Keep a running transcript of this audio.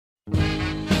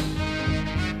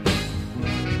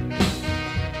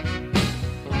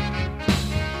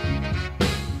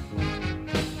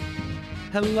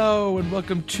Hello and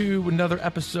welcome to another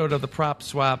episode of the Prop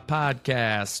Swap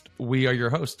Podcast. We are your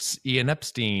hosts, Ian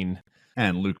Epstein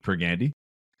and Luke Pergandy.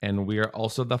 And we are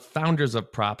also the founders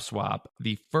of Prop Swap,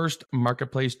 the first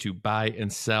marketplace to buy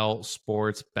and sell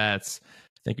sports bets.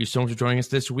 Thank you so much for joining us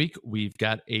this week. We've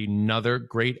got another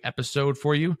great episode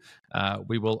for you.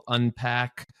 We will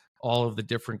unpack all of the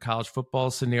different college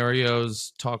football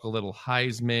scenarios, talk a little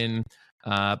Heisman.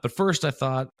 But first, I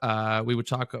thought we would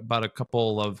talk about a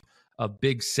couple of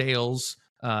big sales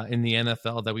in the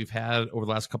NFL that we've had over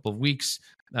the last couple of weeks.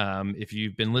 If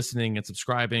you've been listening and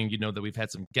subscribing, you know that we've had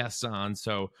some guests on,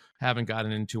 so haven't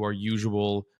gotten into our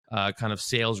usual kind of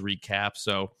sales recap.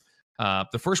 So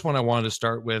the first one I wanted to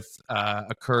start with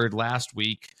occurred last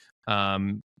week.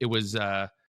 It was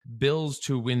Bills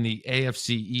to win the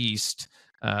AFC East.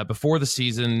 Before the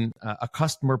season, a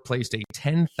customer placed a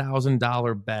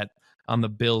 $10,000 bet on the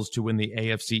Bills to win the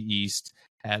AFC East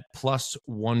at plus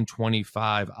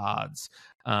 125 odds.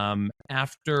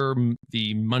 After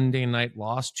the Monday night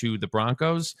loss to the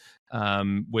Broncos,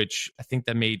 which I think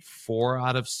that made 4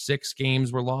 out of 6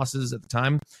 games were losses at the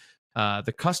time,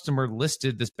 the customer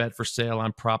listed this bet for sale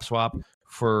on PropSwap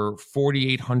for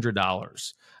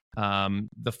 $4,800.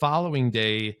 The following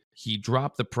day, he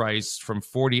dropped the price from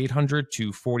 $4,800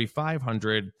 to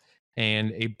 $4,500,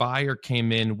 and a buyer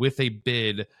came in with a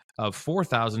bid of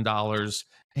 $4,000.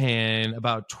 And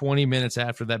about 20 minutes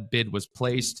after that bid was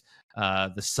placed,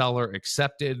 the seller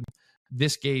accepted.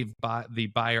 This gave the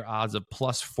buyer odds of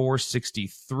plus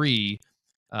 463.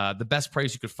 The best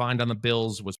price you could find on the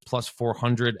Bills was plus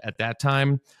 400 at that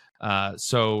time.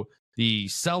 So the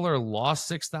seller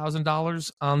lost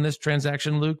 $6,000 on this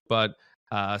transaction, Luke, but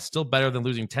still better than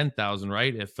losing $10,000,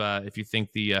 right? If you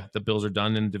think the Bills are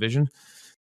done in the division.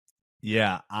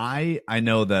 Yeah, I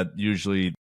know that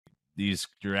usually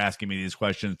you're asking me these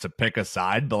questions to pick a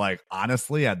side, but like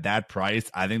honestly, at that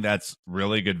price, I think that's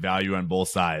really good value on both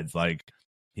sides. Like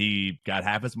he got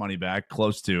half his money back,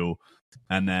 close to,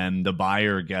 and then the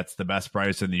buyer gets the best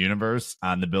price in the universe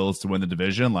on the Bills to win the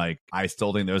division. Like I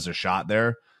still think there's a shot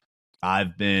there.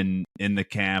 I've been in the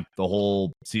camp the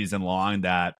whole season long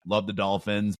that love the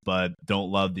Dolphins, but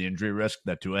don't love the injury risk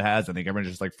that Tua has. I think everyone's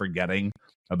just like forgetting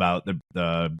about the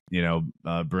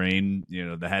brain,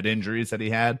 the head injuries that he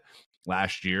had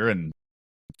last year. And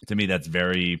to me, that's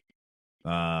very,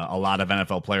 a lot of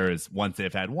NFL players, once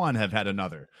they've had one, have had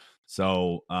another.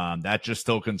 So that just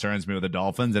still concerns me with the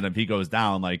Dolphins. And if he goes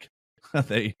down, like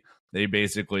they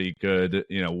basically could,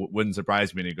 wouldn't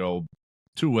surprise me to go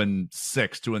 2-6,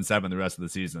 2-7 the rest of the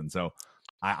season. So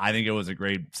I think it was a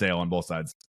great sale on both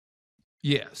sides.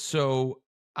 Yeah. So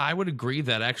I would agree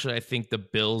that actually I think the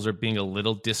Bills are being a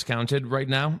little discounted right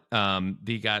now.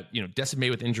 They got,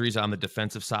 decimated with injuries on the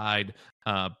defensive side.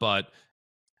 But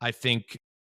I think,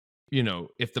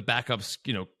 if the backups,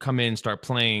 come in, start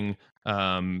playing,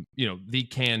 they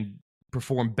can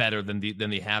perform better than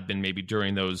they have been maybe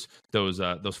during those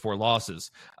 4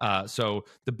 losses. So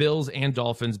the Bills and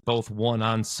Dolphins both won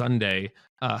on Sunday.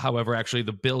 However, actually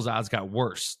the Bills odds got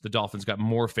worse. The Dolphins got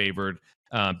more favored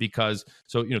because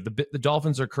the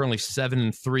Dolphins are currently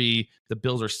 7-3. The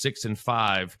Bills are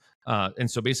 6-5. And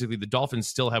so basically the Dolphins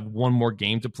still have one more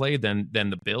game to play than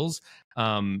the Bills.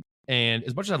 And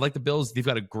as much as I like the Bills, they've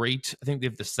got I think they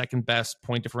have the second best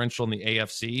point differential in the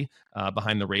AFC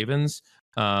behind the Ravens.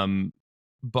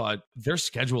 But their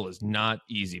schedule is not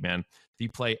easy, man. They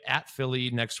play at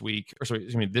Philly this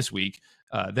week.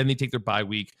 Then they take their bye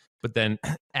week, but then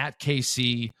at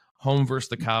KC, home versus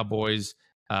the Cowboys,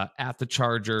 at the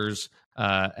Chargers,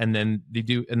 and then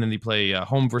they play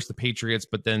home versus the Patriots,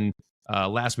 but then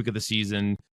last week of the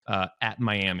season at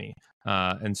Miami.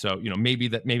 And so, maybe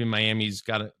Miami's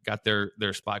got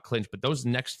their spot clinched, but those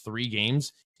next 3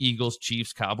 games, Eagles,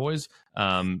 Chiefs, Cowboys,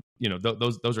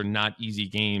 those are not easy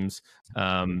games.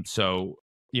 So,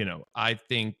 I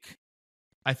think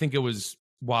it was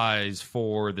wise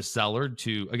for the seller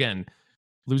to, again,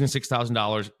 losing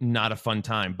 $6,000, not a fun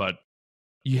time, but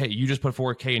you just put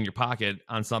 $4,000 in your pocket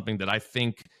on something that I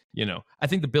think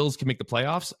the Bills can make the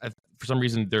playoffs. For some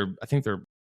reason, they're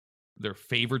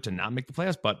favored to not make the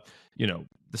playoffs, but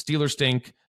the Steelers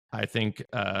stink. I think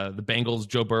the Bengals,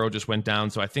 Joe Burrow just went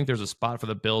down, so I think there's a spot for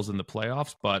the Bills in the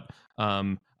playoffs. But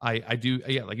I do,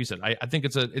 like you said, I think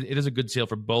it is a good sale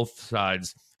for both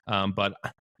sides. But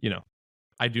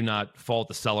I do not fault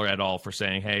the seller at all for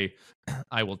saying, hey,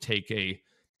 I'd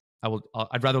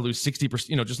rather lose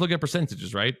 60%. Just look at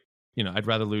percentages, right? I'd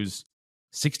rather lose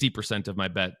 60% of my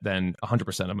bet than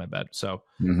 100% of my bet. So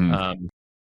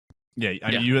Yeah,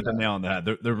 I mean, you hit the nail on the head.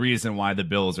 The reason why the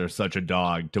Bills are such a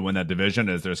dog to win that division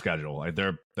is their schedule. Like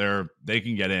they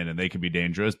can get in and they can be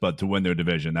dangerous, but to win their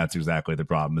division, that's exactly the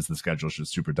problem. Is the schedule is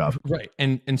just super tough. Right,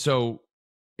 and so.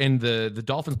 And the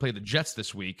Dolphins play the Jets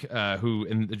this week,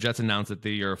 and the Jets announced that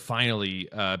they are finally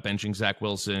benching Zach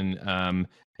Wilson,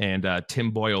 and Tim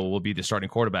Boyle will be the starting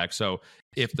quarterback. So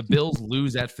if the Bills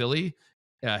lose at Philly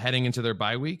heading into their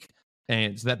bye week,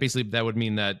 and so that would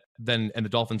mean that then and the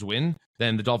Dolphins win,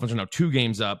 then the Dolphins are now 2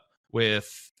 games up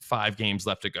with 5 games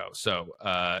left to go. So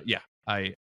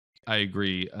I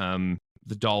agree.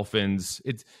 The Dolphins,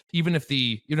 it's even if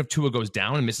Tua goes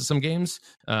down and misses some games,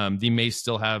 they may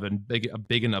still have a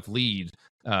big enough lead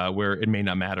where it may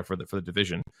not matter for the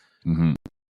division. Mm-hmm.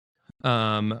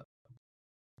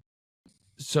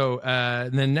 So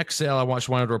the next sale I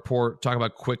wanted to talk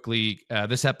about quickly.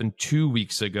 This happened 2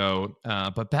 weeks ago,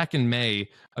 but back in May,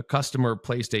 a customer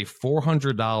placed a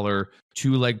 $400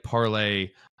 2-leg parlay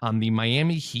on the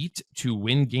Miami Heat to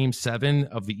win Game 7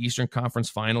 of the Eastern Conference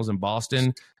Finals in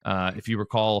Boston. If you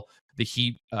recall, the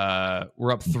Heat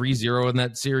were up 3-0 in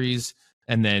that series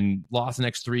and then lost the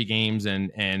next 3 games,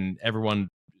 and everyone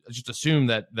just assumed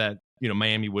that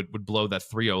Miami would blow that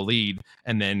 3-0 lead,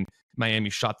 and then Miami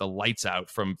shot the lights out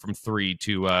from 3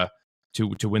 to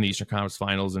win the Eastern Conference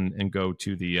Finals and go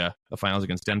to the finals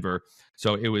against Denver.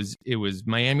 So it was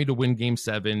Miami to win Game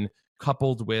 7,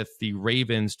 coupled with the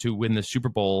Ravens to win the Super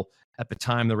Bowl. At the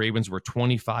time, the Ravens were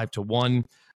 25-1.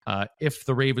 If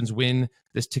the Ravens win,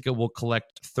 this ticket will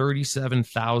collect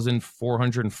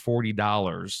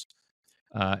 $37,440.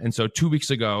 And so 2 weeks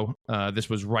ago, this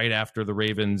was right after the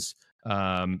Ravens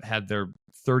had their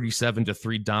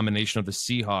 37-3 domination of the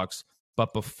Seahawks,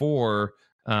 but before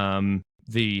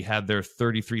they had their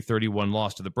 33-31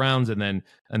 loss to the Browns, and then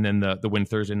the win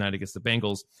Thursday night against the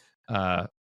Bengals.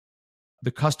 The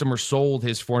customer sold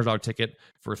his $400 ticket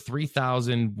for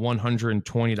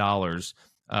 $3,120.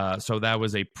 So that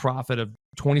was a profit of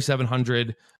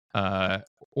 $2,700,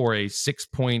 or a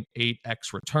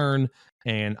 6.8x return,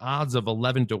 and odds of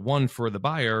 11-1 for the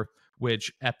buyer,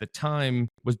 which at the time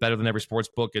was better than every sports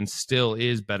book and still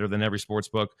is better than every sports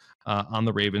book on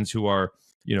the Ravens, who are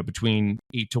between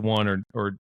 8-1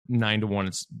 or 9-1.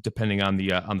 It's depending on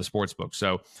the sports book.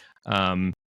 So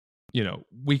we'll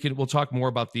talk more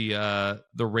about the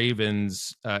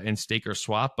Ravens and Staker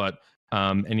swap, but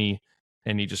any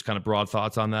just kind of broad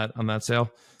thoughts on that sale?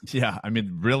 Yeah, I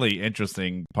mean, really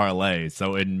interesting parlay.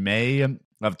 So in May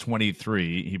of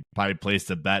 23, he probably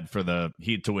placed a bet for the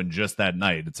Heat to win just that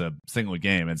night. It's a single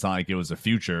game. It's not like it was a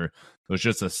future. It was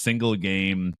just a single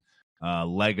game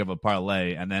leg of a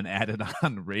parlay, and then added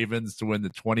on Ravens to win the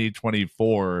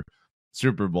 2024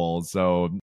 Super Bowl.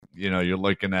 So you're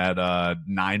looking at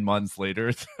 9 months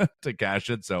later to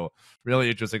cash it. So really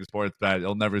interesting sports bet.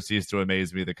 It'll never cease to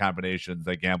amaze me, the combinations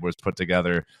that gamblers put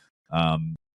together.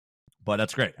 But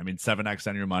that's great. I mean, 7x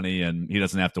on your money, and he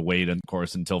doesn't have to wait, of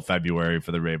course, until February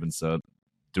for the Ravens to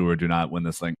do or do not win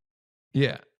this thing.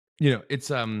 Yeah.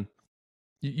 It's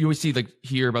you always see,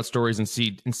 hear about stories and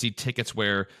see tickets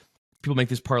where people make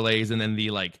these parlays and then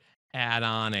they add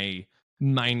on a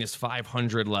minus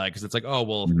 500 leg, because it's oh,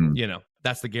 well,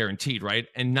 that's the guaranteed, right?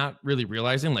 And not really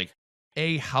realizing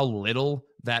how little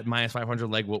that minus 500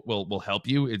 leg will help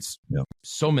you. It's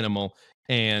so minimal,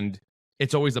 and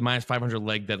it's always the minus 500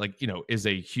 leg that is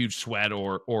a huge sweat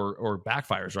or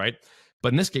backfires, right?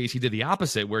 But in this case, he did the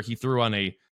opposite, where he threw on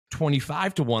a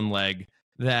 25-1 leg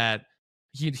that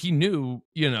he knew,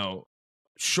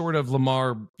 short of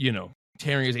Lamar,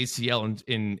 tearing his ACL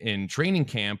in training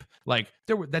camp,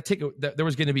 there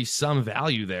was going to be some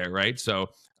value there, right? So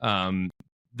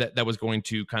that was going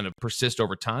to kind of persist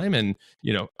over time, and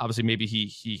obviously maybe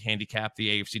he handicapped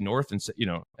the AFC North and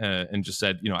and just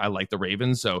said I like the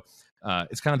Ravens, so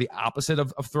it's kind of the opposite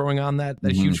of throwing on that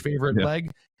huge favorite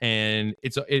leg, and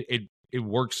it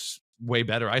works way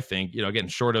better, I think. Again,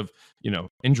 short of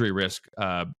injury risk,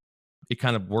 it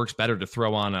kind of works better to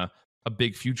throw on a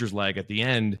big futures leg at the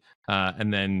end,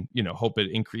 and then hope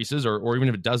it increases, or even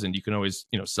if it doesn't, you can always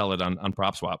sell it on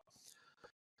PropSwap.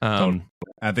 I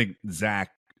think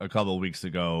Zach a couple of weeks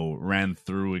ago ran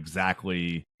through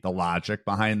exactly the logic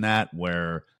behind that,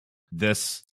 where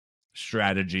this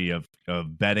strategy of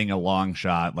betting a long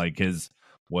shot like his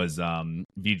was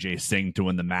Vijay Singh to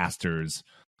win the Masters,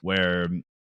 where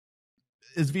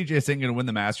is Vijay Singh going to win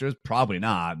the Masters? Probably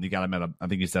not. You got him at I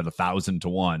think he said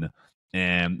 1,000-1.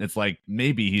 And it's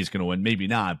maybe he's going to win, maybe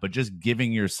not, but just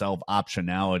giving yourself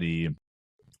optionality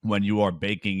when you are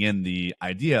baking in the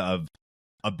idea of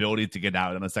ability to get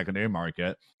out in a secondary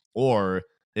market, or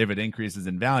if it increases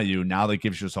in value, now that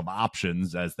gives yourself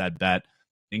options as that bet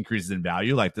increases in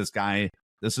value. Like this guy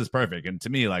this is perfect. And to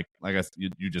me, like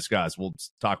you discussed, we'll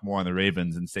talk more on the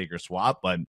Ravens and stake or swap,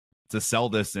 but to sell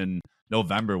this in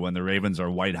November when the Ravens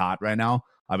are white hot right now,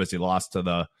 obviously lost to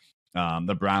the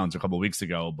Browns a couple of weeks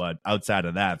ago, but outside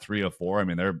of that, 3 or 4, I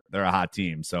mean, they're a hot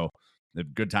team. So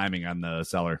good timing on the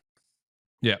seller.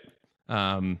 Yeah.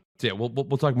 So yeah,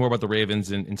 we'll talk more about the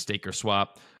Ravens in stake or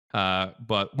swap.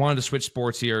 But wanted to switch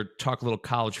sports here, talk a little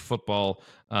college football.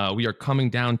 We are coming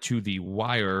down to the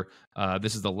wire.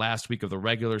 This is the last week of the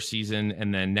regular season,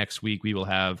 and then next week we will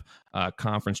have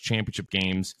conference championship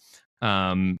games.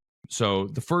 So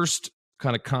the first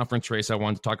kind of conference race I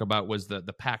wanted to talk about was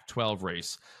the Pac-12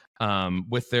 race.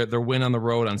 With their win on the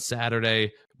road on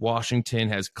Saturday, Washington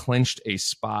has clinched a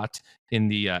spot in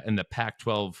the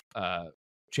Pac-12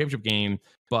 championship game,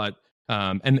 but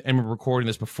and we're recording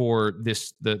this before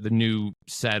the new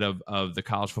set of the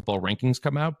college football rankings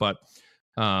come out, but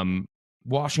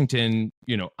Washington,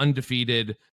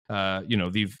 undefeated,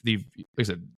 they've like I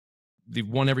said, they've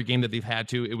won every game that they've had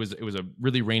to. It was a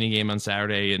really rainy game on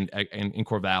Saturday in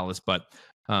Corvallis, but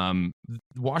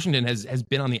Washington has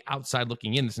been on the outside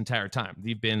looking in this entire time.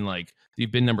 They've been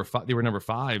number 5. They were number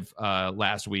 5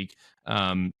 last week,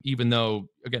 even though,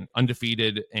 again,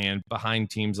 undefeated and behind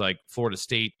teams like Florida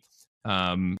State,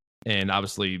 and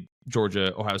obviously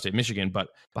Georgia, Ohio State, Michigan, but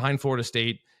behind Florida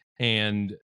State,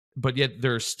 but yet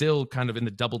they're still kind of in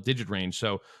the double digit range.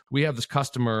 So we have this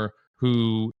customer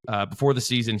who before the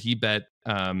season he bet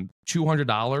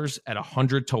 $200 at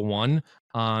 100 to 1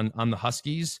 on the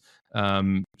Huskies.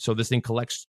 So this thing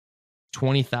collects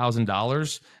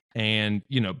 $20,000, and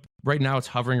right now it's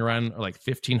hovering around like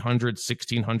 1,500,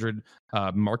 1,600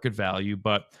 market value.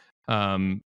 But how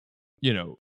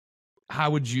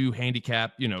would you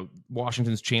handicap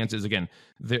Washington's chances? Again,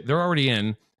 they're already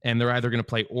in, and they're either going to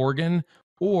play Oregon,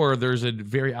 or there's a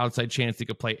very outside chance they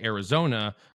could play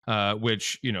Arizona,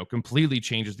 which completely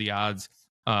changes the odds.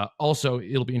 Also,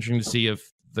 it'll be interesting to see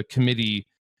if the committee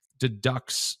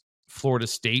deducts Florida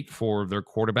State for their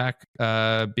quarterback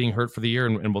being hurt for the year,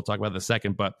 and we'll talk about that in a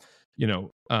second. But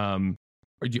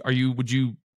would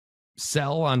you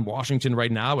sell on Washington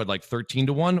right now at like 13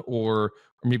 to 1, or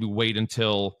maybe wait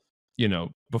until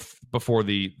before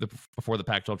the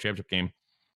Pac-12 championship game?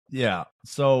 Yeah.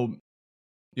 So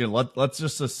let's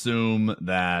just assume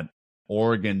that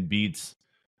Oregon beats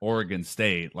Oregon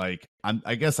State. Like,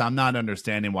 I guess I'm not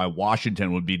understanding why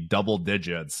Washington would be double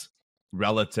digits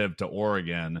relative to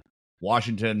Oregon.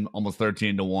 Washington almost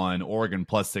 13 to 1, Oregon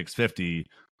plus 650.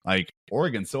 Like,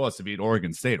 Oregon still has to beat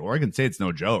Oregon State. Oregon State's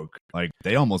no joke. Like,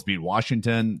 they almost beat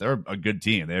Washington. They're a good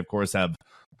team. They of course have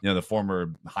the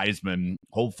former Heisman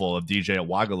hopeful of DJ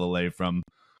Uiagalelei from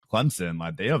Clemson.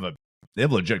 Like, they have a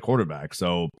legit quarterback.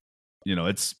 So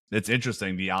it's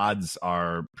interesting. The odds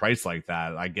are priced like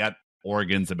that. I get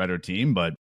Oregon's a better team,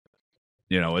 but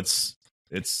it's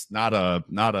not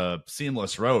a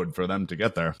seamless road for them to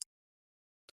get there.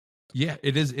 Yeah,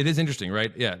 it is interesting,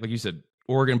 right? Yeah, like you said,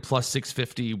 Oregon plus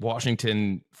 650,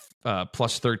 Washington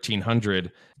plus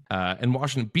 1,300, and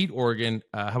Washington beat Oregon.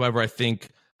 However, I think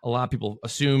a lot of people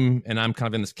assume, and I'm kind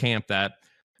of in this camp, that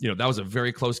that was a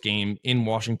very close game in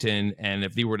Washington, and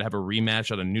if they were to have a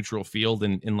rematch at a neutral field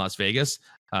in Las Vegas,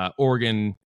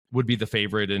 Oregon would be the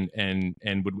favorite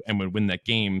and would win that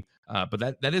game.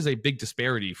 But that is a big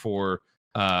disparity for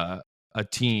a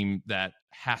team that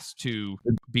has to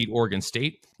beat Oregon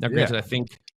State. Now, granted, I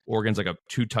think Oregon's like a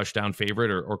 2 touchdown favorite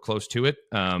or close to it,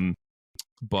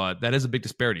 but that is a big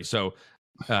disparity. So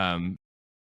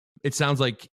it sounds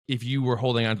like if you were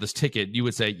holding on to this ticket, you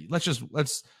would say,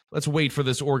 let's wait for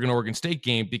this Oregon State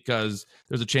game, because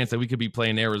there's a chance that we could be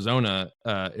playing Arizona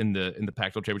in the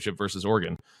Pac-12 championship versus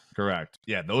Oregon. Correct.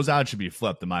 Yeah, those odds should be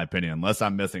flipped, in my opinion, unless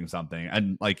I'm missing something.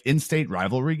 And like in-state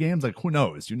rivalry games, like, who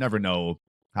knows? You never know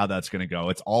how that's going to go.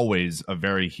 It's always a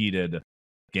very heated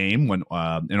game when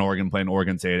in Oregon playing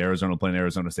Oregon State, Arizona playing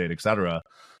Arizona State, etc.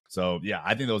 So yeah,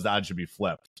 I think those odds should be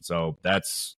flipped. So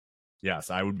yes,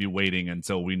 I would be waiting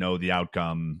until we know the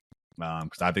outcome,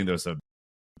 because I think there's a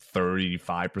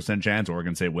 35% chance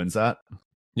Oregon State wins that.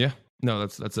 Yeah, no,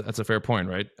 that's a fair point,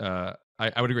 right? I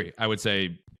would agree. I would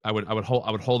say I would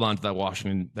hold on to that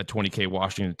 $20K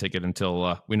Washington ticket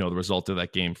until we know the result of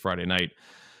that game Friday night.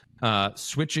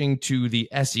 Switching to the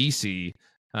SEC,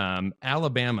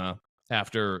 Alabama,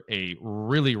 after a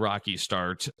really rocky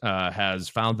start, has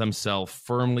found themselves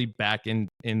firmly back in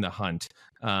the hunt.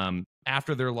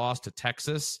 After their loss to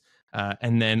Texas,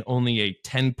 and then only a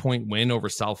 10-point win over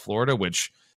South Florida,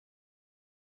 which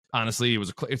honestly,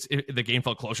 the game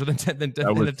felt closer than a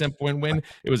 10-point win.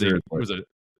 It was a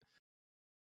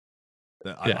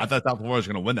I thought South Florida was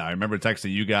going to win that. I remember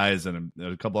texting you guys and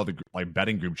a couple other like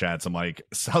betting group chats. I'm like,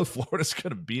 South Florida's going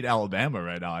to beat Alabama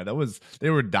right now. They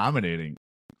were dominating.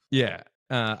 Yeah.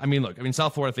 I mean, look,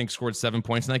 South Florida, I think, scored 7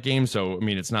 points in that game. So, I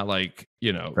mean, it's not like,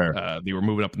 they were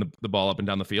moving up the ball up and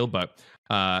down the field. But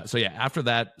so, yeah, after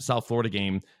that South Florida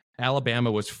game,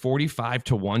 Alabama was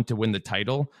 45-1 to win the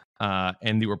title.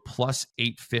 And they were plus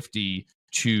 850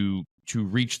 to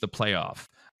reach the playoff.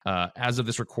 As of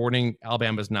this recording,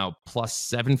 Alabama is now plus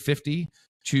 750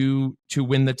 to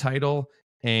win the title.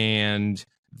 And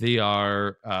they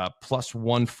are plus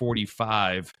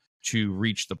 145 to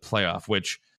reach the playoff,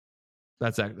 which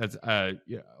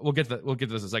we'll get to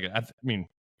this in a second. I mean,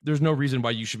 there's no reason why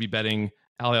you should be betting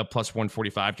Alabama plus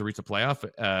 145 to reach the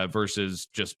playoff versus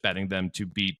just betting them to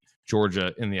beat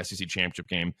Georgia in the SEC championship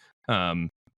game.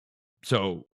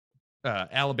 So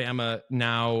Alabama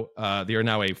now they are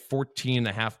now a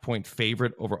 14.5 point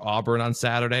favorite over Auburn on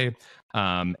Saturday,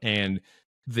 and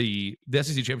the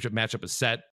SEC championship matchup is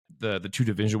set. The two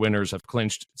division winners have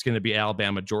clinched. It's going to be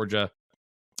Alabama, Georgia.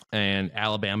 And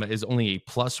Alabama is only a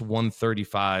plus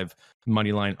 135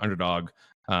 money line underdog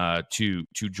to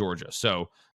Georgia. So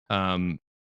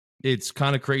it's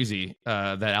kind of crazy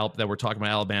that we're talking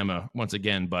about Alabama once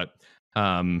again. But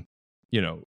how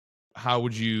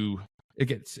would you?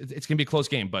 It's going to be a close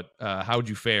game. But how would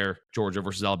you fare Georgia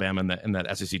versus Alabama in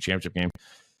that SEC championship game?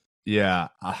 Yeah,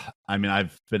 I mean,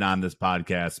 I've been on this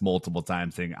podcast multiple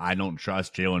times saying I don't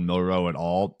trust Jalen Milroe at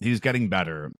all. He's getting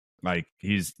better. Like,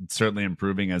 he's certainly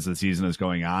improving as the season is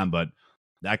going on, but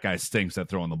that guy stinks at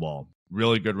throwing the ball.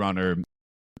 Really good runner.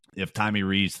 If Tommy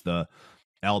Rees, the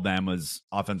Alabama's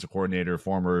offensive coordinator,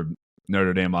 former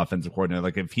Notre Dame offensive coordinator,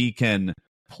 like if he can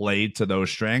play to those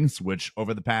strengths, which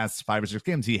over the past 5 or 6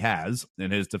 games he has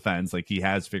in his defense, like he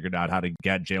has figured out how to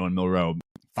get Jalen Milroe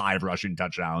 5 rushing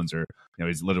touchdowns, or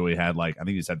he's literally had I think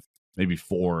he's had maybe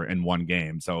 4 in one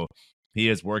game. So he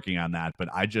is working on that, but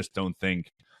I just don't think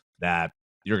that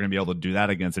you're going to be able to do that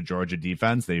against a Georgia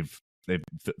defense. They feel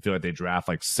like they draft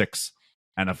like 6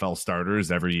 NFL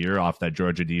starters every year off that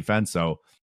Georgia defense. So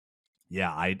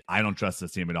yeah, I don't trust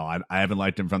this team at all. I haven't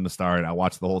liked them from the start. I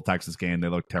watched the whole Texas game. They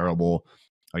look terrible.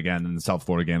 Again, in the South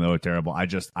Florida game, they look terrible. I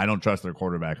don't trust their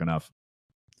quarterback enough.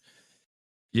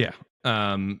 Yeah.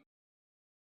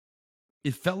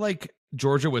 It felt like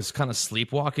Georgia was kind of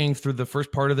sleepwalking through the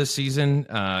first part of this season.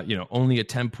 Only a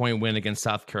 10-point win against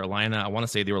South Carolina. I want to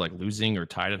say they were like losing or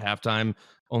tied at halftime.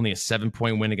 Only a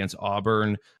 7-point win against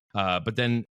Auburn. But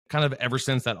then kind of ever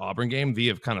since that Auburn game, they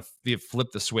have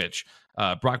flipped the switch.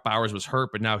 Brock Bowers was hurt,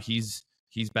 but now he's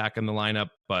back in the lineup.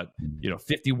 But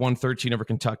 51-13 over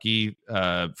Kentucky,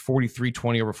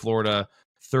 43-20 over Florida,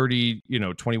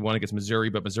 30-21 against Missouri,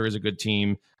 but Missouri's a good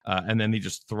team. And then they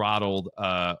just throttled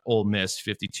Ole Miss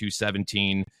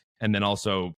 52-17, and then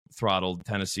also throttled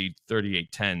Tennessee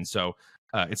 38-10. So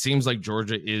it seems like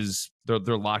Georgia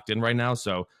they're locked in right now.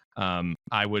 So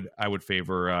I would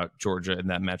favor Georgia in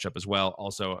that matchup as well.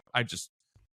 Also,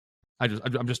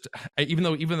 even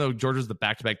though Georgia's the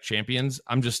back-to-back champions,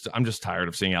 I'm just tired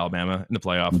of seeing Alabama in the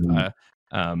playoff.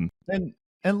 Mm-hmm.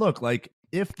 And look, like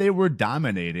if they were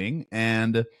dominating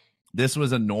and this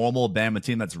was a normal Bama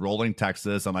team that's rolling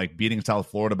Texas and like beating South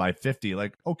Florida by 50,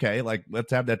 like, okay, like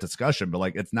let's have that discussion. But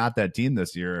like, it's not that team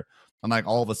this year. And like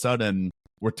all of a sudden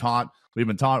we've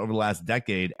been taught over the last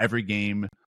decade, every game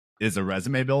is a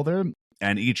resume builder.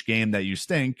 And each game that you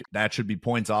stink, that should be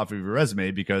points off of your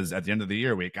resume, because at the end of the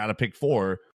year, we got to pick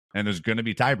 4 and there's going to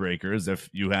be tiebreakers. If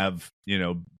you have,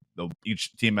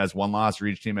 each team has 1 loss or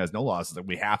each team has no losses, that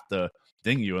we have to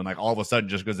ding you. And like all of a sudden,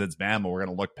 just because it's Bama, we're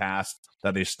going to look past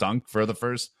that they stunk for the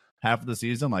first half of the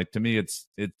season. Like, to me, it's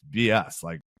BS.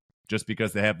 Like, just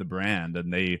because they have the brand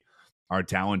and they are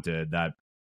talented, that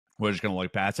we're just going to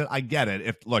look past it. I get it.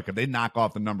 If they knock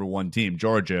off the number 1 team,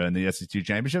 Georgia, in the SEC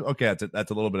championship, okay,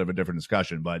 that's a little bit of a different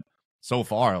discussion. But so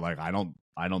far, like, I don't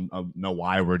know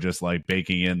why we're just like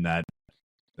baking in that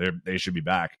they should be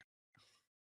back.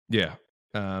 Yeah.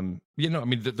 They're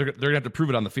gonna have to prove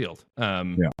it on the field.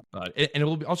 And it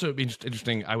will also be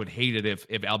interesting. I would hate it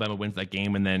if Alabama wins that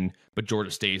game but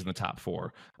Georgia stays in the top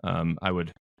 4. I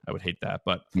would hate that.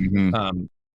 But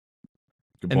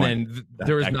and then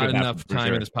there is not enough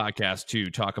time in this podcast to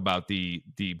talk about the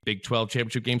Big 12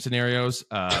 championship game scenarios.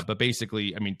 But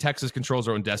basically, I mean, Texas controls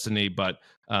their own destiny, but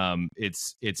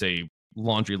it's a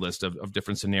laundry list of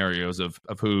different scenarios of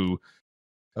who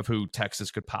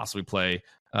Texas could possibly play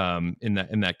in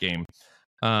that game.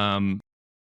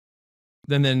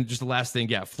 Then just the last thing,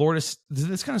 Florida.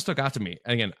 This kind of stuck out to me.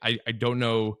 Again, I don't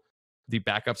know the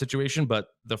backup situation, but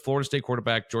the Florida State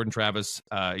quarterback Jordan Travis,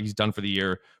 he's done for the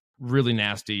year. really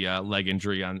nasty leg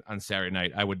injury on Saturday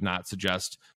night. I would not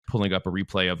suggest pulling up a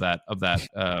replay of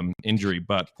that injury.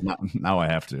 But now I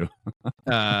have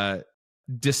to.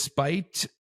 Despite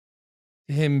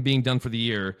him being done for the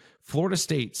year, Florida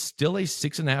State still a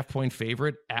 6.5 point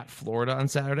favorite at Florida on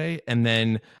Saturday, and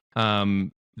then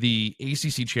the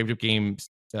ACC championship game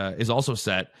is also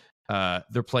set.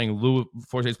 They're playing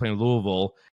Florida State's playing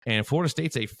Louisville, and Florida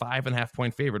State's a 5.5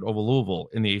 point favorite over Louisville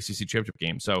in the ACC championship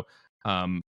game. So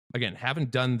again,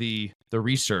 haven't done the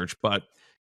research, but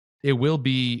it will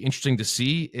be interesting to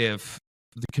see if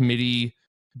the committee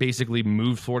basically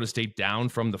moved Florida State down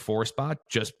from the 4 spot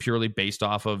just purely based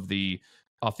off the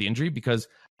injury, because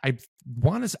I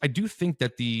do think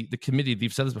that the committee,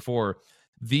 they've said this before,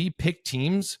 they pick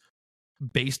teams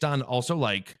based on also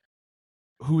like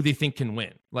who they think can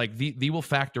win. Like they will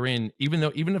factor in, even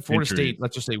if Florida State,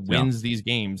 let's just say, wins these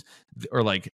games, or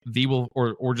like they will,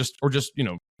 or just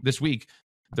this week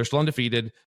they're still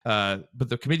undefeated. But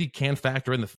the committee can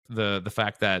factor in the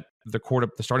fact that the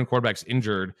starting quarterback's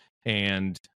injured,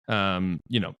 and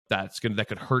that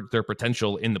could hurt their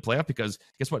potential in the playoff, because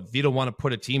guess what? They don't want to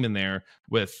put a team in there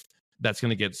that's going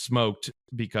to get smoked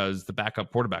because the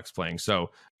backup quarterback's playing. So,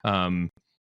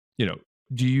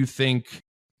 do you think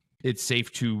it's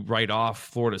safe to write off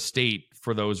Florida State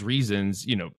for those reasons?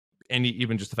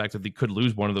 Even just the fact that they could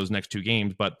lose one of those next 2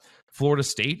 games, but Florida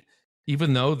State,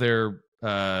 even though they're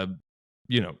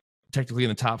technically in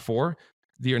the top 4,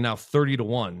 they are now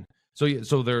 30-1.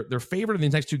 So they're favored in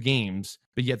these next 2 games,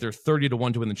 but yet they're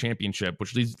 30-1 to win the championship,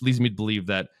 which leads me to believe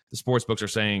that the sports books are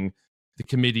saying the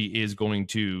committee is going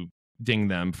to ding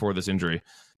them for this injury.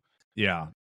 Yeah.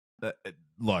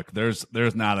 Look, there's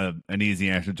not an easy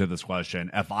answer to this question.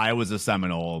 If I was a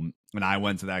Seminole and I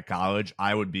went to that college,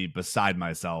 I would be beside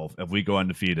myself if we go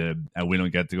undefeated and we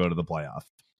don't get to go to the playoff.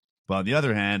 But on the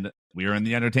other hand, we are in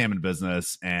the entertainment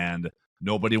business, and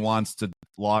nobody wants to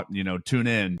tune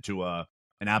in to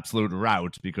an absolute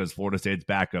rout because Florida State's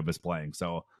backup is playing.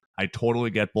 So I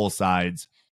totally get both sides.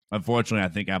 Unfortunately, I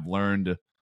think I've learned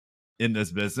in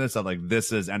this business that, like,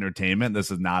 this is entertainment.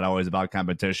 This is not always about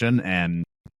competition, and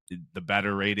the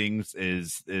better ratings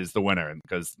is the winner,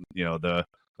 because the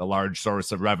large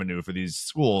source of revenue for these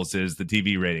schools is the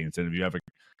TV ratings. And if you have a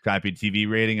crappy TV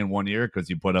rating in one year because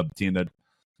you put up a team that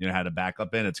had a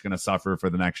backup in, it's going to suffer for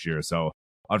the next year. So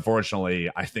unfortunately,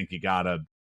 I think you gotta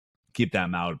keep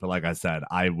them out. But like I said,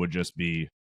 I would just be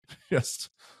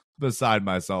beside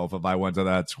myself if I went to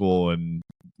that school and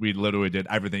we literally did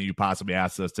everything you possibly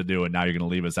asked us to do, and now you're going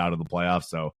to leave us out of the playoffs.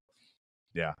 So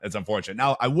yeah, it's unfortunate.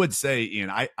 Now, I would say, Ian,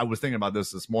 I was thinking about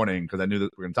this morning because I knew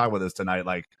that we were going to talk about this tonight.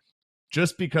 Like,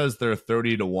 just because they're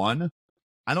 30-1,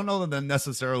 I don't know that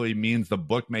necessarily means the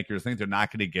bookmakers think they're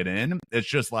not going to get in. It's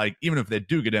just like, even if they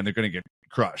do get in, they're going to get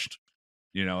crushed.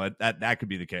 That could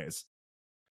be the case.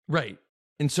 Right.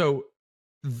 And so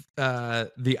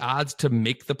the odds to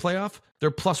make the playoff,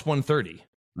 they're plus 130.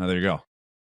 Oh, there you go.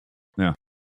 Yeah.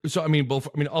 So,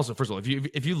 also, first of all,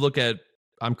 if you look at,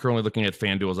 I'm currently looking at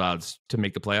FanDuel's odds to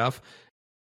make the playoff.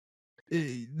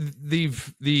 We're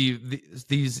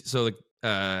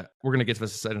going to get to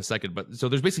this in a second, but so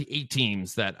there's basically 8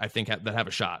 teams that I think that have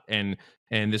a shot, and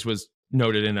this was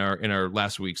noted in our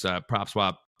last week's Prop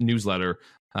Swap newsletter,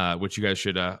 which you guys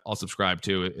should all subscribe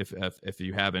to if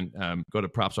you haven't. Go to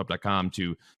propswap.com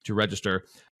to register.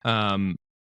 So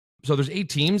there's 8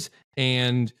 teams,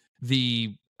 and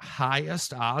the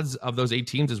highest odds of those 8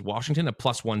 teams is Washington at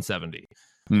plus 170.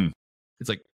 It's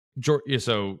like Georgia.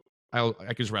 So I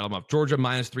can just rattle them off: Georgia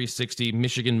minus 360,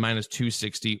 Michigan minus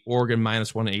 260, Oregon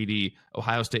minus 180,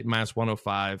 Ohio State minus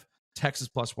 105, Texas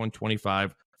plus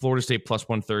 125, Florida State plus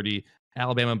 130,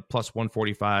 Alabama plus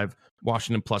 145,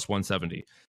 Washington plus 170.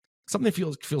 Something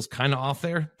feels kind of off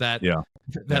there. That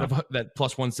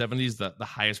plus 170 is the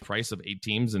highest price of 8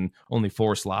 teams and only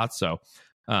 4 slots. So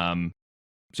yeah,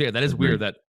 that is weird.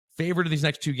 That favored of these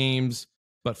next 2 games,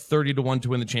 but 30-1 to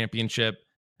win the championship,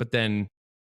 but then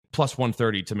plus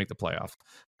 130 to make the playoff.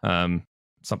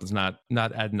 Something's not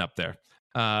adding up there.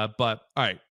 But all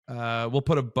right, we'll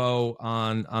put a bow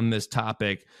on this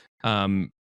topic.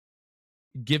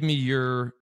 Give me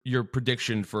your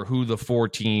prediction for who the 4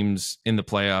 teams in the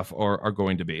playoff are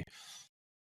going to be.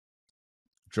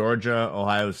 Georgia,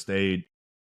 Ohio State,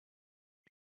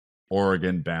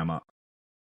 Oregon, Bama.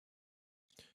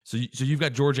 So you've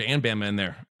got Georgia and Bama in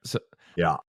there. So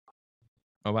yeah.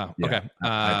 Oh wow. Yeah. Okay.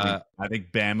 I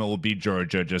think Bama will beat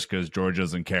Georgia just because Georgia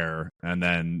doesn't care, and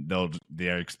then they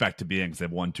expect to be in because they've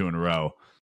won 2 in a row,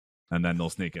 and then they'll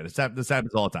sneak it. This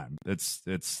happens all the time.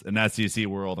 It's an SEC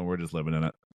world, and we're just living in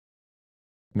it.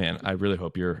 Man, I really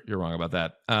hope you're wrong about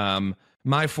that.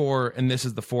 My 4, and this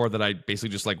is the 4 that I basically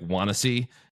just like want to see: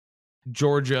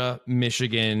 Georgia,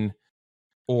 Michigan,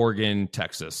 Oregon,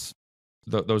 Texas.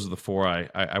 Those are the 4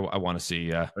 I want to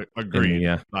see.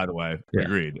 Agreed. By the way,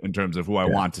 agreed in terms of who I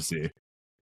want to see.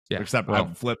 Yeah. Except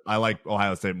I like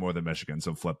Ohio State more than Michigan,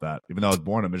 so flip that. Even though I was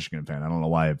born a Michigan fan, I don't know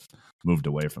why I've moved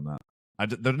away from that.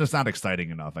 They're just not exciting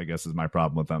enough, I guess, is my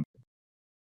problem with them.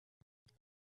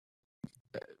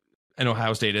 And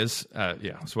Ohio State is, so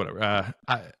whatever.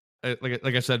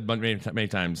 Like I said many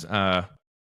times, I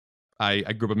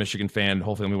grew up a Michigan fan.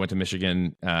 Whole family went to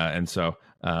Michigan, and so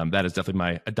that is definitely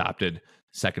my adopted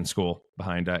second school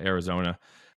behind Arizona.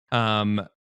 And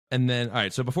then, all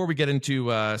right. So before we get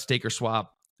into stake or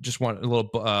swap, just want a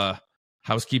little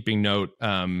housekeeping note,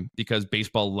 because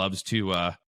baseball loves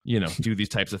to do these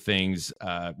types of things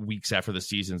weeks after the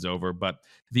season's over. But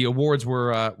the awards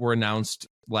were announced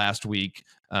last week.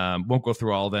 Won't go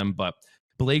through all of them, but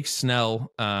Blake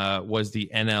Snell was the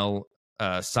NL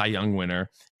Cy Young winner.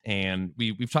 And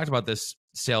we've talked about this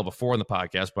sale before in the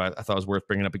podcast, but I thought it was worth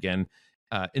bringing up again.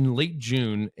 In late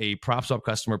June, a PropSwap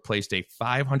customer placed a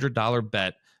 $500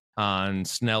 bet on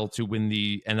Snell to win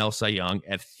the NL Cy Young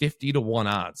at 50-1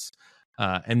 odds.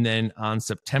 And then on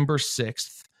September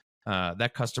 6th,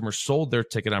 that customer sold their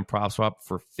ticket on PropSwap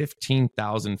for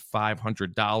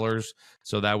 $15,500.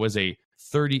 So that was a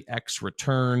 30x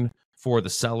return for the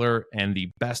seller and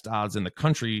the best odds in the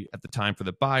country at the time for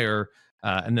the buyer.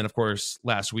 And then, of course,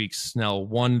 last week, Snell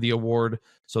won the award.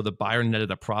 So the buyer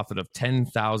netted a profit of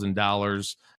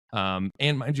 $10,000.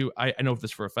 And mind you, I know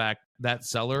this for a fact, that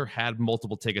seller had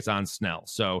multiple tickets on Snell.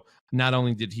 So not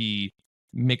only did he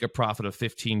make a profit of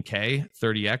 $15K,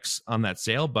 30x on that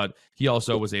sale, but he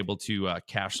also was able to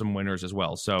cash some winners as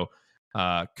well. So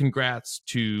congrats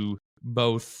to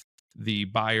both the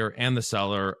buyer and the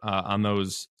seller on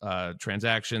those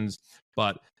transactions.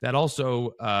 But that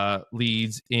also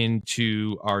leads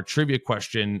into our trivia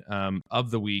question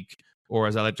of the week, or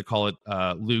as I like to call it,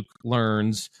 Luke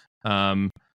Learns.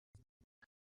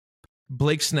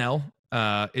 Blake Snell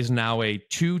is now a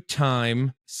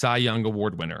 2-time Cy Young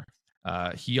Award winner.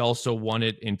 He also won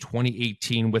it in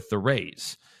 2018 with the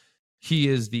Rays. He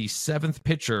is the 7th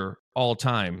pitcher all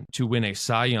time to win a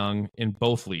Cy Young in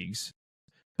both leagues,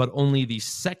 but only the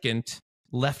 2nd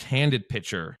left-handed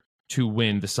pitcher to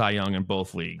win the Cy Young in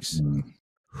both leagues.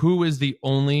 Who is the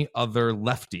only other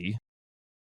lefty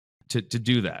to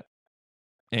do that?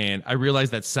 And I realize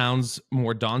that sounds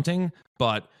more daunting,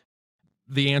 but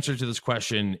the answer to this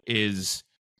question is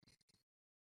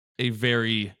a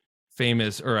very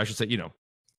famous, or I should say,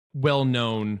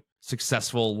 well-known,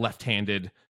 successful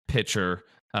left-handed pitcher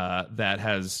that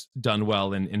has done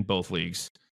well in both leagues.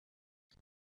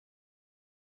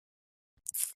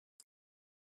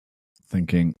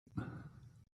 Thinking.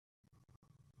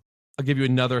 I'll give you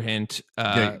another hint.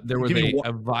 There was a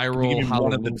viral Halloween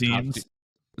one of the teams.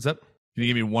 What's that? Can you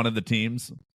give me one of the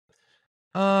teams?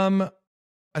 I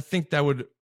think that would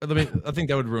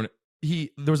ruin it.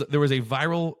 There was a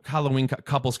viral Halloween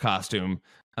couples costume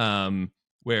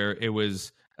where it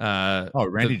was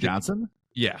Randy Johnson?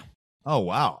 Yeah. Oh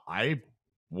wow.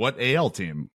 What AL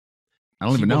team? I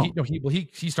don't even know.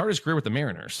 He started his career with the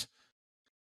Mariners.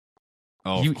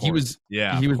 Oh, he was.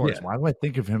 Yeah, of course. Yeah. Why do I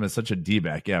think of him as such a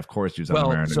D-back? Yeah, of course he was on the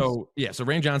Mariners. So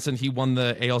Randy Johnson, he won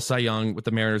the AL Cy Young with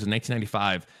the Mariners in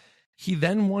 1995. He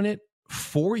then won it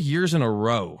 4 years in a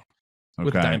row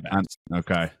with the Diamondbacks.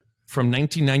 Okay. From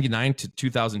 1999 to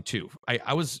 2002.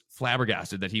 I was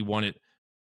flabbergasted that he won it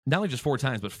not only just 4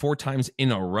 times, but 4 times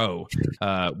in a row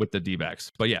with the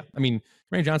D-backs. But yeah, I mean,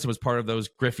 Randy Johnson was part of those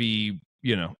Griffey,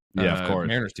 of course,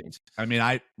 Mariners teams. I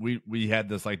mean, we had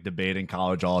this like debate in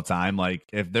college all the time. Like,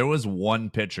 if there was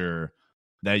one pitcher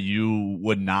that you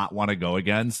would not want to go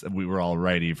against, we were all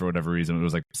righty for whatever reason. It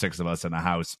was like 6 of us in a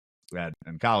house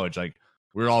in college. Like,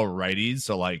 we were all righties.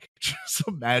 So like, just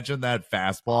imagine that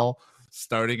fastball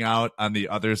starting out on the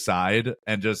other side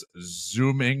and just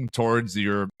zooming towards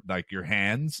your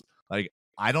hands. Like,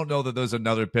 I don't know that there's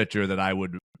another pitcher that I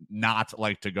would not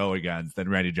like to go against than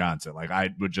Randy Johnson. Like, I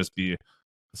would just be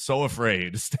so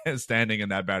afraid standing in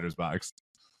that batter's box.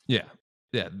 Yeah.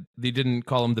 They didn't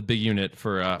call him the big unit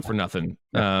for nothing.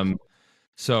 Thank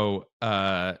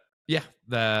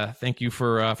you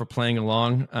for playing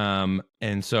along.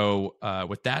 And so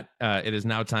with that, it is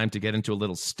now time to get into a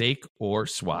little stake or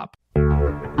swap.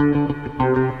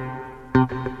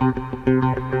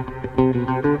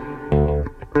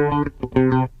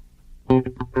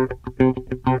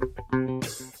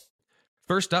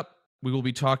 First up, we will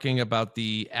be talking about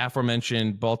the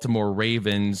aforementioned Baltimore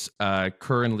Ravens,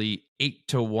 currently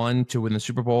 8-1 to win the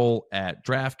Super Bowl at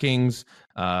DraftKings.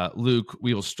 Luke,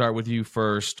 we will start with you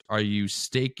first. Are you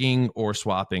staking or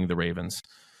swapping the Ravens?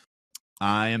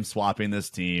 I am swapping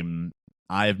this team.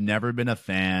 I've never been a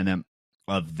fan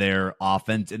of their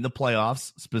offense in the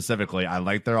playoffs specifically. I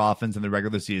like their offense in the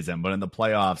regular season, but in the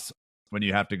playoffs, when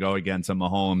you have to go against a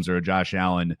Mahomes or a Josh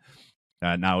Allen,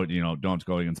 now, don't have to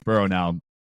go against Burrow now.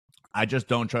 I just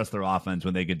don't trust their offense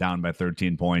when they get down by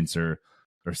 13 points or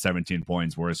 17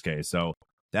 points, worst case. So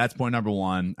that's point number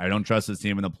one. I don't trust this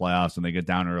team in the playoffs when they get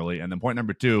down early. And then point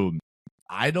number two,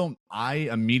 I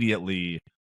immediately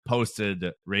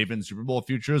posted Ravens Super Bowl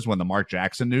futures when the Mark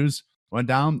Jackson news went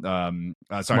down.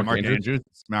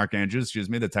 Mark Andrews, excuse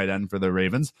me, the tight end for the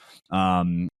Ravens.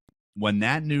 When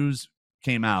that news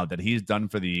came out that he's done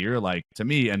for the year, like, to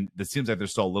me, and it seems like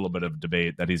there's still a little bit of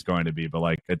debate that he's going to be, but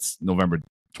like, it's November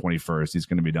 21st, he's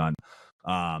going to be done.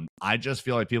 I just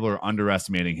feel like people are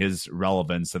underestimating his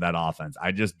relevance to that offense.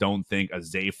 I just don't think a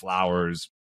Zay Flowers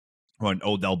or an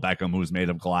Odell Beckham who's made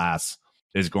of glass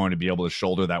is going to be able to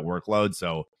shoulder that workload.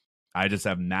 So I just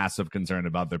have massive concern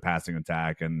about their passing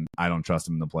attack, and I don't trust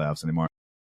them in the playoffs anymore.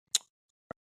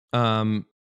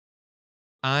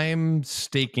 I'm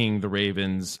staking the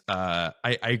Ravens. I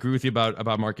agree with you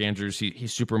about Mark Andrews.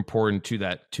 He's super important to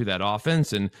that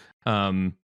offense, and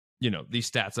these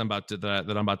stats that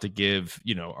I'm about to give,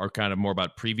 are kind of more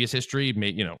about previous history.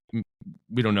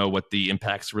 We don't know what the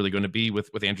impact's really going to be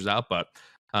with Andrews out, but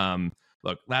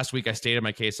look, last week I stated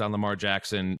my case on Lamar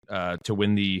Jackson to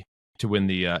win the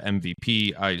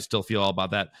MVP. I still feel all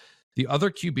about that. The other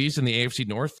QBs in the AFC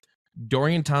North: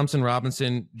 Dorian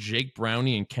Thompson-Robinson, Jake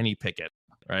Brownie, and Kenny Pickett.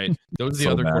 Right, those are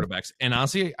the other quarterbacks. And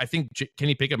honestly, I think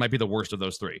Kenny Pickett might be the worst of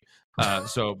those three.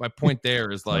 So my point there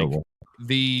is, like,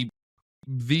 the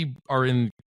are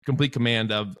in complete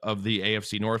command of the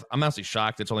AFC North. I'm honestly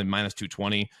shocked it's only minus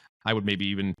 220. I would maybe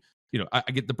even, I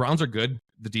get the Browns are good.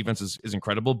 The defense is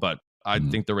incredible, but I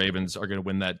think the Ravens are going to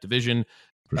win that division.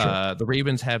 For sure. The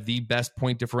Ravens have the best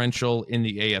point differential in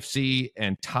the AFC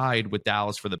and tied with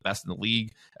Dallas for the best in the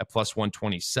league at plus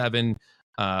 127.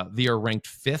 They are ranked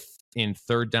 5th in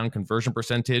third down conversion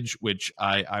percentage, which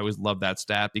I always love that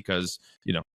stat because,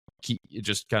 it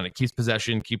just kind of keeps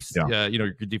possession, keeps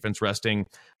your defense resting.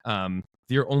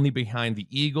 They're only behind the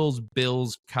Eagles,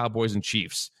 Bills, Cowboys, and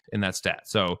Chiefs in that stat.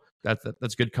 So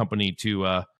that's good company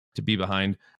to be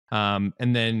behind.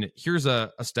 And then here's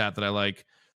a stat that I like.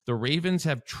 The Ravens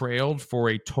have trailed for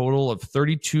a total of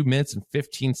 32 minutes and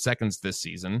 15 seconds this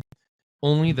season.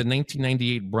 Only the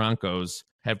 1998 Broncos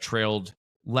have trailed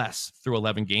less through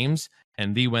 11 games,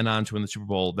 and they went on to win the Super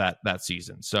Bowl that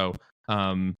season. So,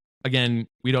 again,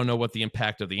 we don't know what the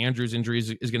impact of the Andrews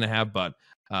injuries is going to have, but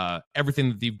everything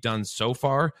that they've done so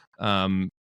far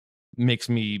makes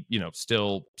me,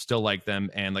 still like them.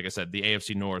 And like I said, the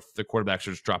AFC North, the quarterbacks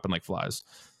are just dropping like flies.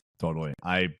 Totally.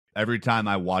 Every time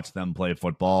I watch them play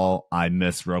football, I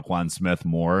miss Roquan Smith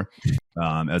more.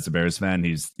 As a Bears fan,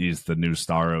 he's the new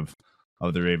star of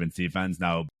the Ravens defense.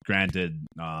 Now, granted,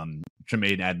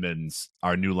 Tremaine Edmonds,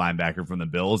 our new linebacker from the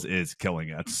Bills, is killing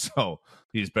it. So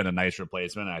he's been a nice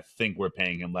replacement. I think we're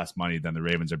paying him less money than the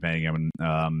Ravens are paying him.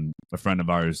 And a friend of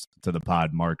ours to the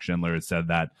pod, Mark Schindler, said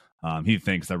that he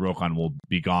thinks that Roquan will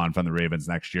be gone from the Ravens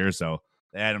next year. So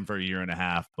they had him for a year and a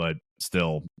half, but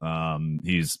still,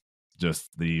 he's just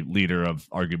the leader of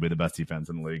arguably the best defense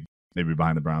in the league, maybe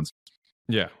behind the Browns.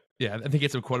 Yeah. Yeah, I think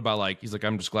it's a quote about he's like,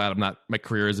 I'm just glad my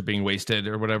career isn't being wasted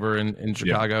or whatever in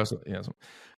Chicago. Yeah. So, yeah.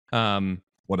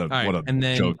 What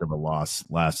a joke of a loss.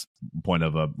 Last point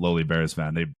of a lowly Bears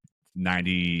fan. They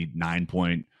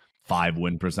 99.5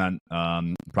 win percent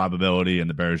probability, and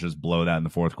the Bears just blow that in the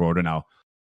fourth quarter. Now,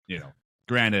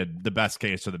 granted, the best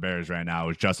case for the Bears right now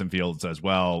is Justin Fields says,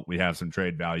 well, we have some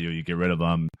trade value. You get rid of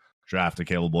them, draft a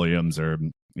Caleb Williams or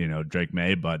Drake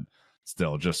May, but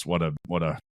still, just what a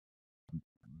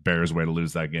Bears way to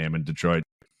lose that game in Detroit.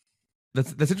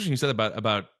 That's interesting you said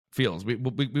about Fields.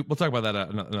 We'll talk about that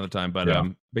another time. But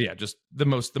yeah, just the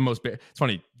most. It's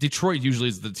funny. Detroit usually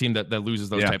is the team that loses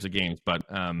those types of games. But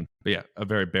yeah, a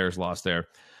very Bears loss there.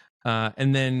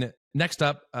 And then next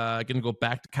up, going to go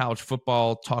back to college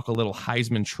football. Talk a little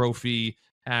Heisman Trophy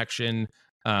action.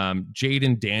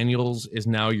 Jaden Daniels is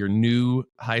now your new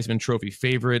Heisman Trophy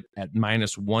favorite at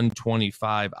minus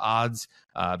 125 odds.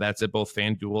 That's at both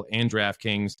FanDuel and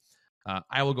DraftKings.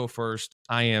 I will go first.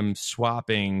 I am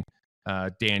swapping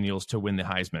Daniels to win the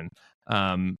Heisman.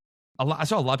 I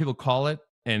saw a lot of people call it,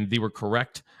 and they were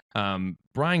correct.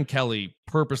 Brian Kelly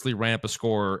purposely ran up a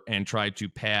score and tried to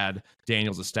pad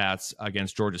Daniels' stats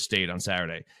against Georgia State on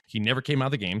Saturday. He never came out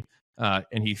of the game,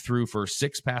 and he threw for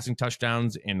 6 passing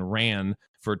touchdowns and ran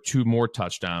for 2 more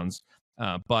touchdowns.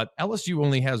 But LSU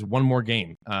only has one more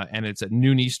game, and it's at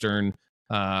noon Eastern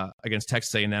against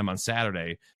Texas A&M on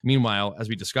Saturday. Meanwhile, as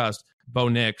we discussed, Bo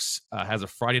Nix has a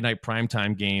Friday night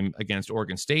primetime game against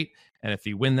Oregon State, and if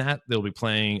he win that, they'll be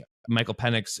playing Michael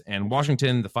Penix and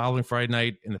Washington the following Friday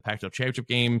night in the Pac-12 championship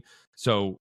game.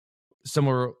 So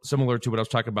similar to what I was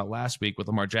talking about last week with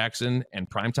Lamar Jackson and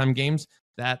primetime games,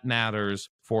 that matters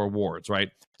for awards, right?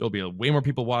 There'll be way more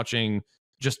people watching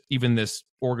just even this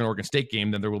Oregon State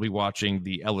game than there will be watching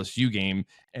the LSU game,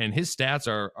 and his stats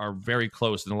are very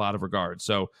close in a lot of regards.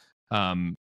 So,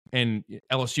 and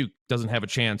LSU doesn't have a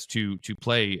chance to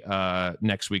play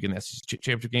next week in the SEC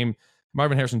championship game.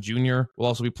 Marvin Harrison Jr. will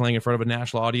also be playing in front of a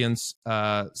national audience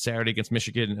Saturday against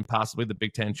Michigan and possibly the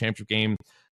Big Ten championship game.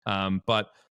 But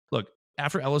look,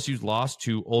 after LSU's loss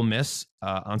to Ole Miss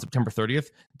on September 30th,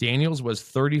 Daniels was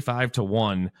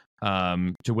 35-1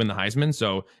 to win the Heisman.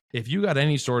 So if you got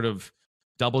any sort of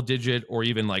double digit or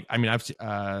even like, I mean, I've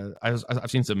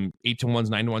seen some 8-1s,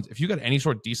 9-1s. If you got any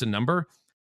sort of decent number,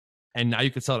 and now you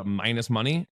could sell it at minus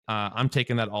money, I'm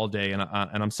taking that all day, and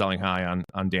I'm selling high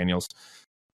on Daniels.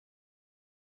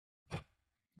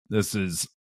 This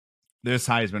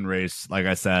Heisman race, like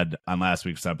I said on last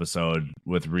week's episode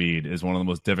with Reed, is one of the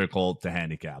most difficult to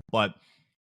handicap. But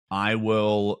I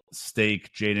will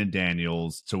stake Jaden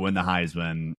Daniels to win the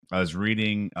Heisman. I was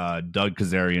reading Doug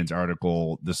Kazarian's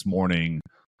article this morning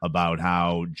about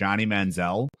how Johnny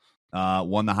Manziel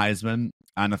won the Heisman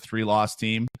on a 3-loss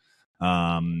team.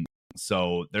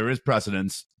 So there is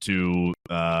precedence to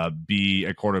be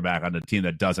a quarterback on a team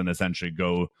that doesn't essentially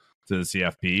go to the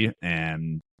CFP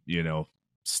and,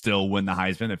 still win the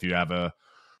Heisman if you have a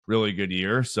really good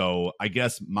year. So I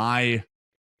guess my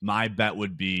bet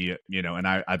would be, and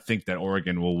I think that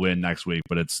Oregon will win next week,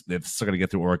 but it's still going to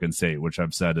get through Oregon State, which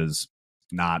I've said is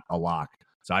not a lock.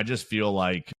 So I just feel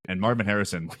like, and Marvin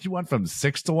Harrison, he went from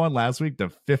 6-1 last week to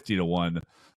 50-1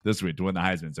 this week to win the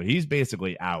Heisman. So he's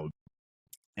basically out.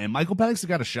 And Michael Penix has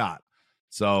got a shot.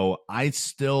 So I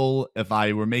still, if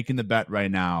I were making the bet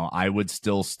right now, I would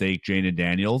still stake Jaden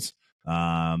Daniels.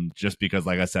 Just because,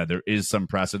 like I said, there is some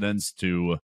precedent,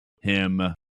 for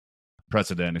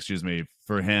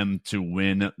him to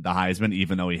win the Heisman,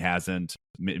 even though he hasn't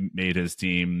made his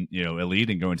team, elite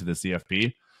and going to the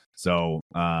CFP. So,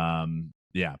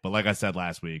 yeah. But like I said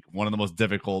last week, one of the most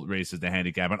difficult races to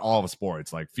handicap in all of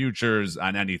sports, like futures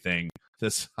on anything.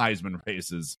 This Heisman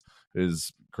race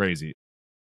is crazy.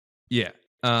 Yeah.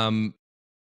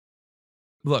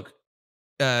 Look.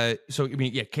 So, I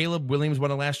mean, yeah, Caleb Williams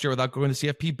won it last year without going to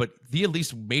CFP, but he at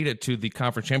least made it to the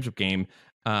conference championship game.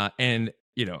 And,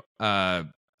 I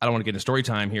don't want to get into story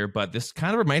time here, but this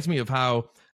kind of reminds me of how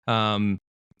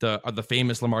the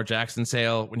famous Lamar Jackson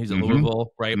sale when he's at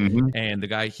Louisville, right? Mm-hmm. And the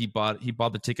guy, he bought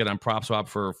the ticket on PropSwap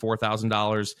for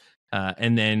 $4,000.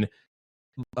 And then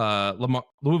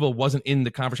Louisville wasn't in the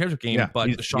conference championship game, but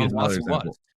Deshaun Watson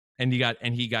was. And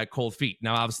he got cold feet.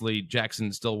 Now, obviously,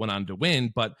 Jackson still went on to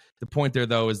win, but the point there,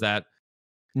 though, is that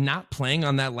not playing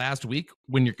on that last week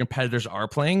when your competitors are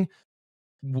playing,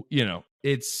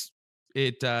 it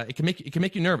can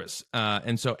make you nervous.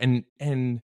 And so I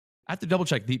have to double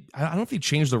check. I don't know if they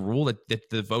changed the rule that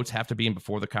the votes have to be in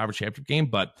before the conference championship game,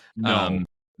 but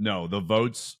no, the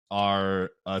votes are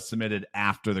submitted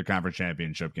after the conference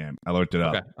championship game. I looked it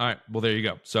up. Okay, all right. Well, there you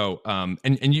go. So, and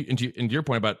to your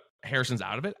point about Harrison's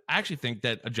out of it, I actually think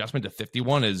that adjustment to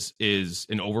 51 is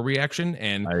an overreaction,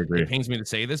 and I agree. It pains me to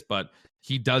say this, but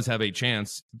he does have a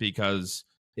chance, because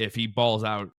if he balls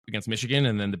out against Michigan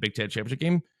and then the Big Ten championship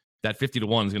game, that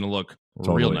 50-1 is going to look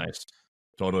real nice.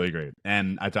 Totally agree.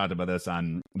 And I talked about this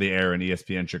on the air in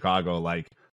ESPN Chicago. Like,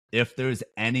 if there's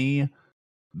any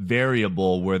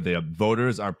variable where the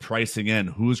voters are pricing in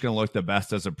who's going to look the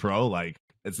best as a pro, like,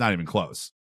 it's not even close.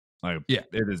 Like, yeah,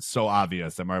 it is so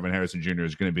obvious that Marvin Harrison Jr.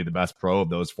 is going to be the best pro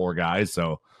of those 4 guys.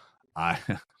 So, like,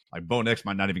 Bo Nix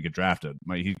might not even get drafted.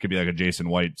 He could be like a Jason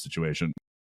White situation.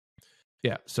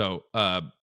 Yeah. So,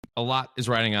 a lot is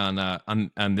riding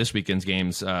on this weekend's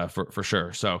games for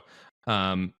sure. So,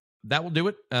 that will do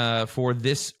it for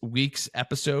this week's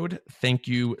episode. Thank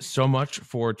you so much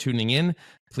for tuning in.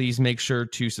 Please make sure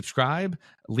to subscribe,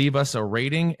 leave us a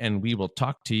rating, and we will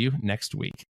talk to you next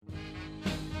week.